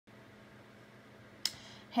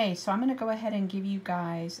Hey, so I'm going to go ahead and give you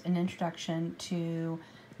guys an introduction to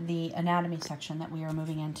the anatomy section that we are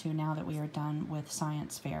moving into now that we are done with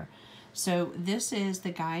science fair. So this is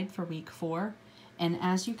the guide for week 4, and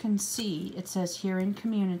as you can see, it says here in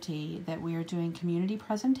community that we are doing community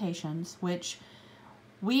presentations, which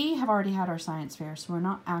we have already had our science fair, so we're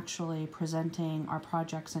not actually presenting our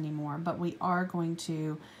projects anymore, but we are going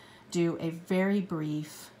to do a very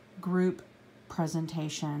brief group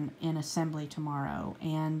presentation in assembly tomorrow,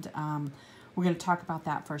 and we're going to talk about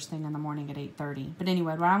that first thing in the morning at 8:30. But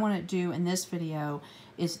anyway, what I want to do in this video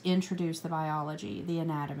is introduce the biology, the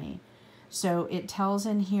anatomy. So it tells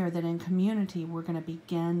in here that in community we're going to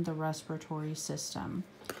begin the respiratory system.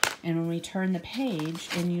 And when we turn the page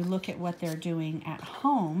and you look at what they're doing at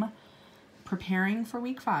home, preparing for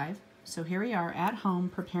week 5. So here we are at home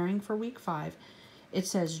preparing for week 5. It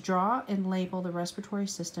says, draw and label the respiratory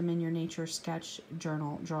system in your nature sketch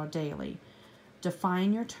journal. Draw daily.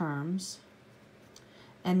 Define your terms.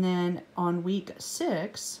 And then on week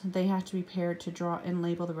 6, they have to be prepared to draw and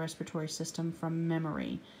label the respiratory system from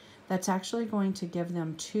memory. That's actually going to give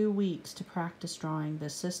them 2 weeks to practice drawing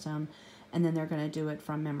this system, and then they're going to do it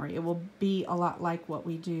from memory. It will be a lot like what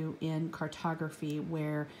we do in cartography,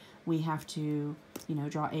 where we have to,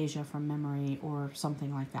 draw Asia from memory or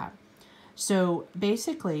something like that. So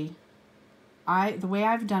basically, the way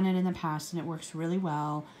I've done it in the past, and it works really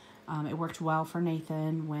well, it worked well for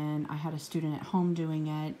Nathan when I had a student at home doing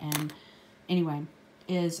it, and anyway,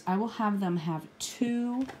 is I will have them have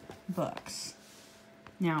 2 books.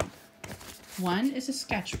 Now, one is a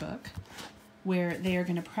sketchbook where they are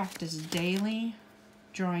going to practice daily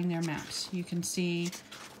drawing their maps. You can see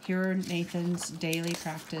here Nathan's daily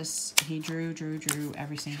practice. He drew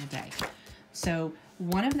every single day. So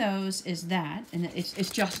one of those is that, and it's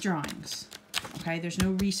just drawings. Okay, there's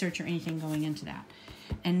no research or anything going into that.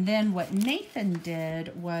 And then what Nathan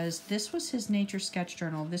did was, this was his nature sketch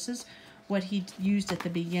journal. This is what he used at the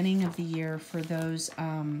beginning of the year for those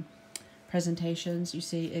presentations. You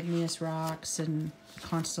see igneous rocks and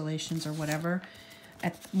constellations or whatever.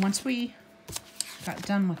 Once we got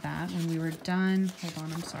done with that, when we were done,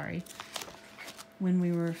 when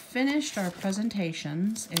we were finished our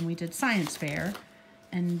presentations and we did science fair,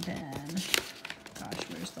 and then, gosh,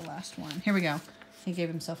 where's the last one? Here we go. He gave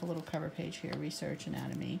himself a little cover page here, research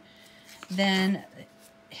anatomy. Then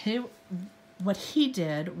what he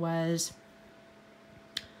did was,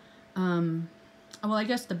 well, I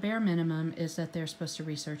guess the bare minimum is that they're supposed to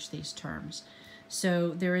research these terms. So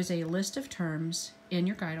there is a list of terms in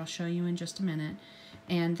your guide. I'll show you in just a minute.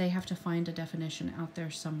 And they have to find a definition out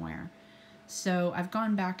there somewhere. So I've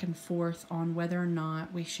gone back and forth on whether or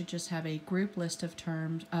not we should just have a group list of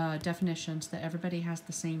terms, definitions that everybody has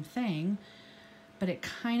the same thing. But it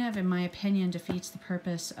kind of, in my opinion, defeats the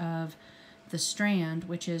purpose of the Strand,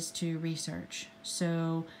 which is to research.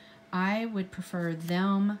 So I would prefer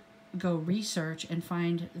them go research and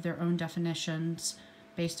find their own definitions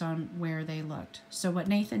based on where they looked. So what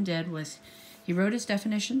Nathan did was he wrote his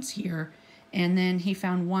definitions here, and then he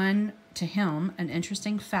found one, to him, an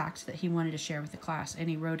interesting fact that he wanted to share with the class, and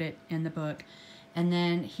he wrote it in the book. And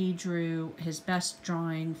then he drew his best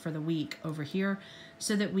drawing for the week over here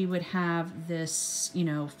so that we would have this,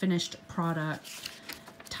 finished product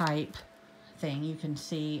type thing. You can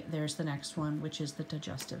see there's the next one, which is the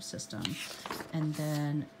digestive system. And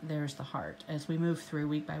then there's the heart. As we move through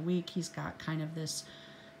week by week, he's got kind of this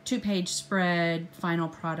 2-page spread, final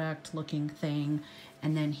product looking thing.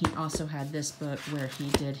 And then he also had this book where he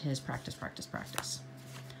did his practice.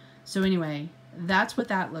 So anyway, that's what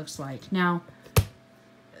that looks like. Now,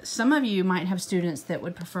 some of you might have students that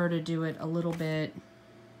would prefer to do it a little bit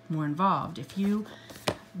more involved. If you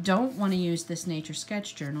don't want to use this nature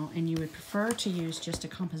sketch journal and you would prefer to use just a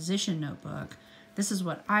composition notebook, this is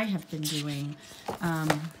what I have been doing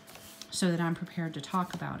so that I'm prepared to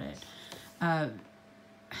talk about it.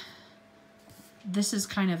 This is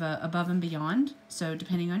kind of above and beyond, so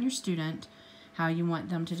depending on your student, how you want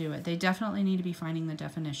them to do it. They definitely need to be finding the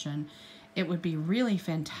definition. It would be really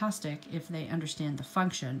fantastic if they understand the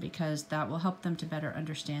function, because that will help them to better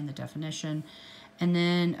understand the definition. And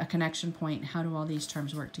then a connection point, how do all these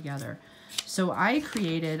terms work together? So I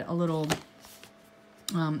created a little,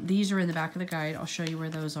 these are in the back of the guide. I'll show you where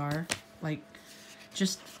those are. Like,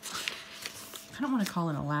 just, I don't want to call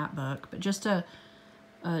it a lap book, but just a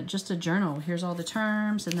journal. Here's all the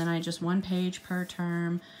terms, and then I just 1 page per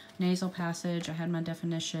term. Nasal passage, I had my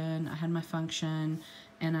definition, I had my function,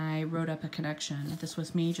 and I wrote up a connection. This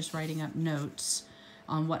was me just writing up notes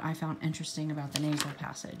on what I found interesting about the nasal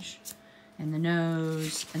passage. and the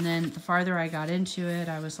nose. And then the farther I got into it,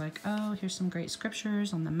 I was like, oh, here's some great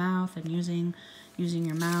scriptures on the mouth and using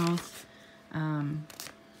your mouth.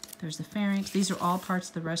 There's the pharynx. These are all parts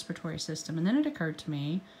of the respiratory system. And then it occurred to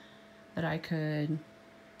me that I could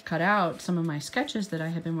cut out some of my sketches that I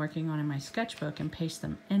had been working on in my sketchbook and paste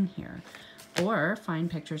them in here, or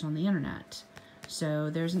find pictures on the internet. So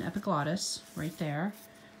there's an epiglottis right there.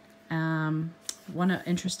 One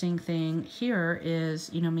interesting thing here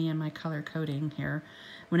is, me and my color coding here.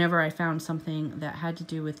 Whenever I found something that had to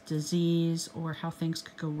do with disease or how things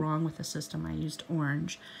could go wrong with the system, I used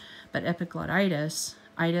orange. But epiglottitis,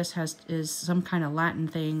 is some kind of Latin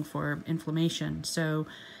thing for inflammation. So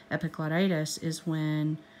epiglottitis is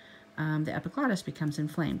when the epiglottis becomes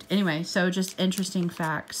inflamed. Anyway, so just interesting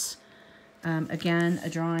facts. Again, a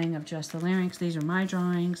drawing of just the larynx. These are my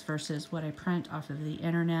drawings versus what I print off of the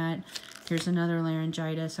internet. Here's another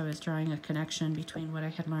laryngitis. I was drawing a connection between what I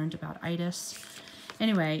had learned about itis.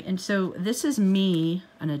 Anyway, and so this is me,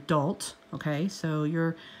 an adult, okay? So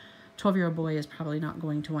your 12-year-old boy is probably not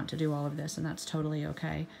going to want to do all of this, and that's totally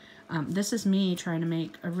okay. This is me trying to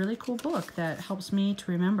make a really cool book that helps me to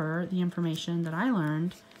remember the information that I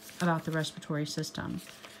learned about the respiratory system.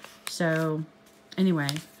 So anyway,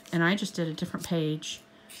 and I just did a different page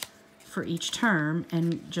for each term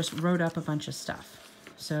and just wrote up a bunch of stuff.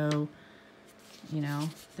 So,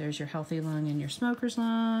 there's your healthy lung and your smoker's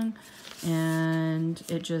lung, and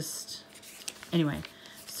it just, anyway,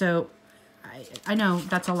 so I know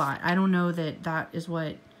that's a lot. I don't know that is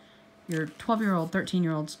what your 12-year-old,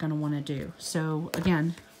 13-year-old's going to want to do. So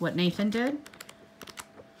again, what Nathan did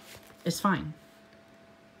is fine.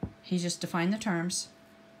 He just defined the terms.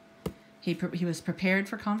 He was prepared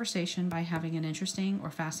for conversation by having an interesting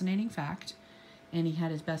or fascinating fact, and he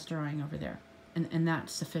had his best drawing over there, and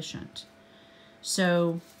that's sufficient.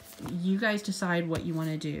 So you guys decide what you want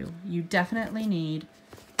to do. You definitely need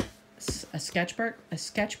a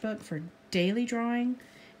sketchbook for daily drawing,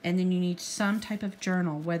 and then you need some type of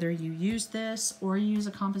journal, whether you use this or you use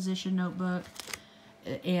a composition notebook,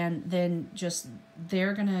 and then just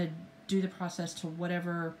they're gonna do the process to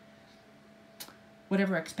whatever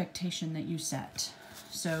expectation that you set.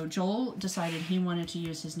 So Joel decided he wanted to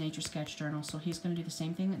use his nature sketch journal, so he's going to do the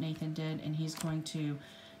same thing that Nathan did, and he's going to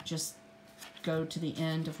just go to the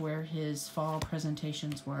end of where his fall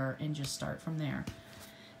presentations were and just start from there.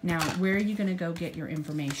 Now, where are you going to go get your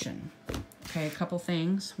information? Okay, a couple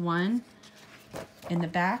things. One, in the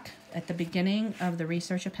back, at the beginning of the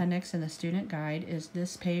research appendix in the student guide is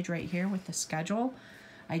this page right here with the schedule.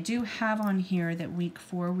 I do have on here that week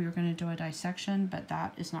 4 we were going to do a dissection, but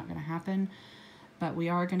that is not going to happen. But we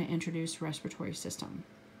are going to introduce respiratory system.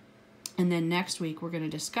 And then next week we're going to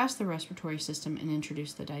discuss the respiratory system and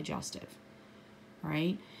introduce the digestive. All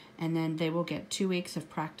right? And then they will get 2 weeks of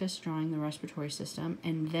practice drawing the respiratory system.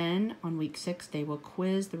 And then on week 6, they will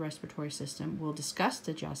quiz the respiratory system. We'll discuss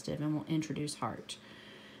digestive and we'll introduce heart.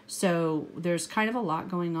 So there's kind of a lot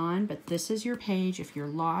going on, but this is your page. If you're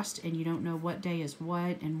lost and you don't know what day is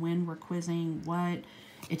what and when we're quizzing what,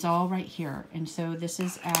 it's all right here. And so this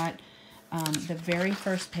is at the very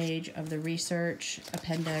first page of the research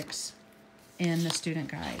appendix in the student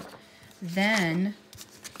guide. Then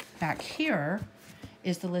back here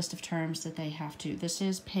is the list of terms that they have to. This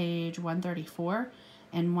is page 134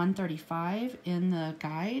 and 135 in the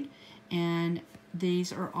guide, and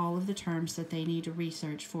these are all of the terms that they need to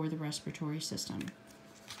research for the respiratory system.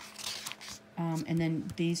 And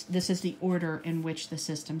then this is the order in which the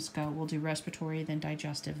systems go. We'll do respiratory, then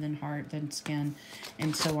digestive, then heart, then skin,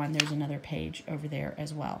 and so on. There's another page over there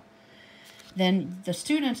as well. Then the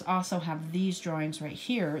students also have these drawings right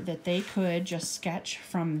here that they could just sketch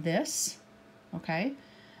from this, okay?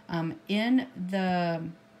 In the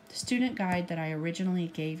student guide that I originally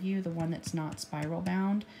gave you, the one that's not spiral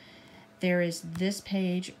bound, there is this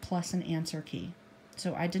page plus an answer key.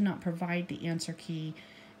 So I did not provide the answer key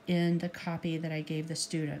in the copy that I gave the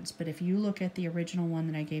students. But if you look at the original one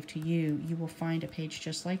that I gave to you, you will find a page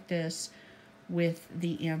just like this with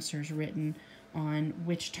the answers written on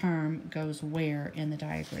which term goes where in the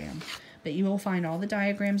diagram. But you will find all the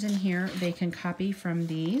diagrams in here. They can copy from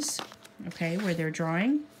these, okay, where they're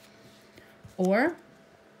drawing. Or,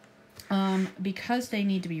 because they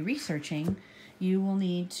need to be researching, you will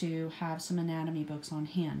need to have some anatomy books on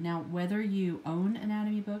hand. Now, whether you own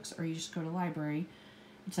anatomy books or you just go to the library,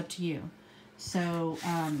 it's up to you. So,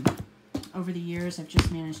 over the years, I've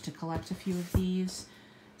just managed to collect a few of these.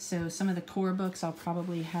 So some of the core books I'll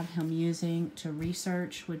probably have him using to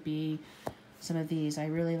research would be some of these. I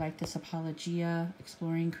really like this Apologia,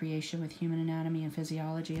 Exploring Creation with Human Anatomy and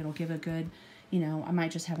Physiology. It'll give a good, I might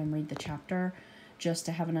just have him read the chapter just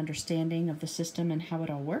to have an understanding of the system and how it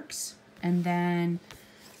all works. And then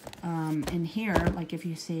in here, like if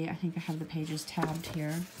you see, I think I have the pages tabbed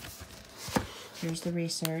here. Here's the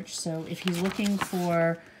research. So if he's looking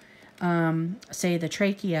for, say, the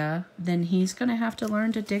trachea, then he's going to have to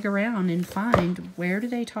learn to dig around and find, where do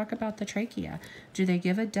they talk about the trachea? Do they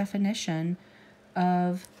give a definition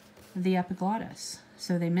of the epiglottis?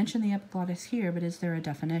 So they mention the epiglottis here, but is there a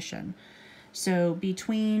definition? So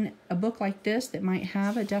between a book like this that might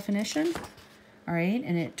have a definition, all right,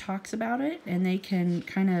 and it talks about it, and they can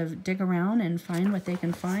kind of dig around and find what they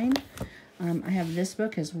can find. I have this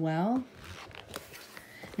book as well.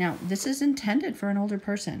 Now, this is intended for an older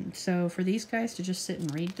person, so for these guys to just sit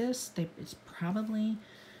and read this, it's probably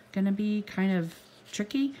going to be kind of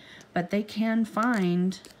tricky, but they can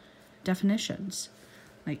find definitions.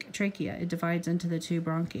 Like trachea, it divides into the two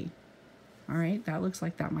bronchi. All right, that looks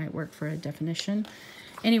like that might work for a definition.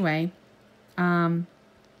 Anyway, there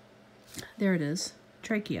it is.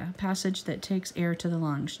 Trachea, passage that takes air to the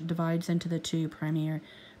lungs, divides into the two primary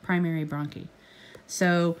bronchi.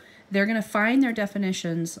 So they're going to find their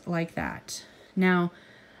definitions like that. Now,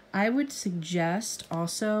 I would suggest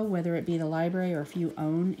also, whether it be the library or if you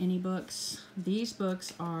own any books, these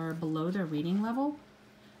books are below their reading level,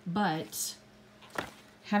 but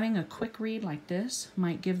having a quick read like this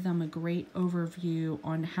might give them a great overview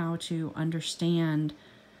on how to understand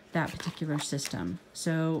that particular system.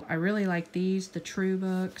 So I really like these, the True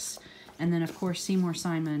books, and then of course Seymour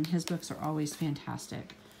Simon, his books are always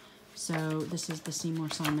fantastic. So this is the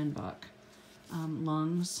Seymour Simon book,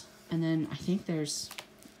 Lungs, and then I think there's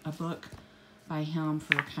a book by him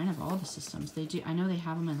for kind of all the systems. They do, I know they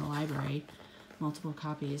have them in the library, multiple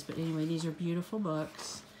copies, but anyway, these are beautiful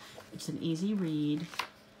books. It's an easy read.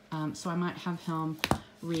 So I might have him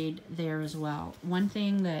read there as well. One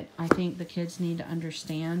thing that I think the kids need to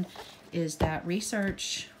understand is that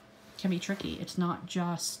research can be tricky. It's not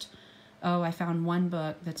just, oh, I found one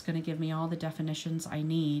book that's going to give me all the definitions I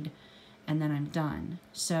need, and then I'm done.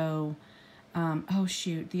 So, oh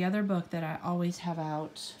shoot, the other book that I always have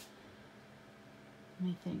out, let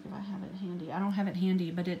me think if I have it handy. I don't have it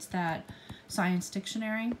handy, but it's that science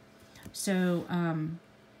dictionary. So,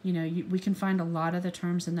 you know, we can find a lot of the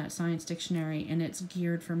terms in that science dictionary, and it's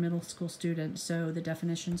geared for middle school students, so the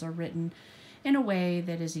definitions are written in a way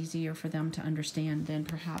that is easier for them to understand than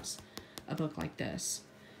perhaps a book like this.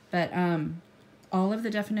 But all of the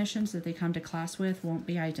definitions that they come to class with won't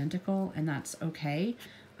be identical, and that's okay.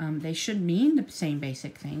 They should mean the same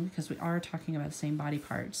basic thing because we are talking about the same body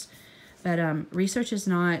parts. But research is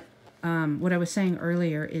not, what I was saying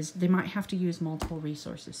earlier is they might have to use multiple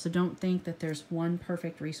resources. So don't think that there's one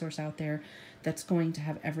perfect resource out there that's going to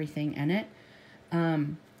have everything in it.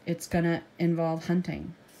 It's going to involve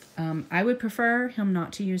hunting. I would prefer him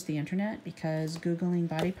not to use the internet because Googling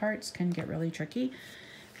body parts can get really tricky.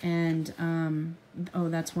 And, oh,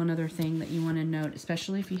 that's one other thing that you want to note,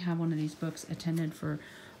 especially if you have one of these books intended for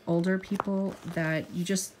older people, that you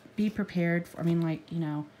just be prepared for, I mean, like, you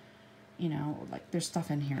know, like there's stuff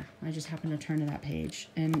in here. I just happen to turn to that page.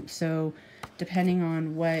 And so depending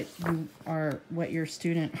on what your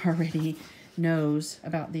student already knows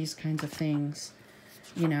about these kinds of things,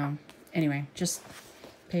 you know, anyway, just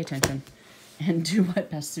pay attention and do what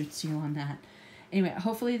best suits you on that. Anyway,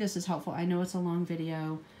 hopefully this is helpful. I know it's a long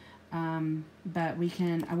video, but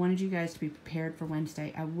I wanted you guys to be prepared for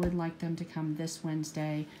Wednesday. I would like them to come this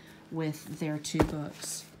Wednesday with their 2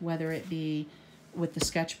 books, whether it be with the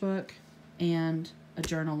sketchbook and a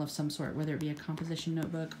journal of some sort, whether it be a composition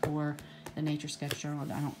notebook or the nature sketch journal.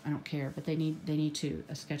 I don't care, but they need 2,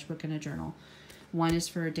 a sketchbook and a journal. One is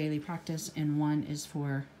for daily practice and one is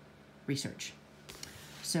for research.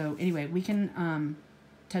 So anyway, we can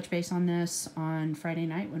touch base on this on Friday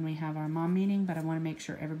night when we have our mom meeting, but I want to make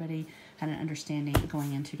sure everybody had an understanding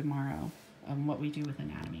going into tomorrow of what we do with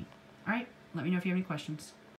anatomy. All right, let me know if you have any questions.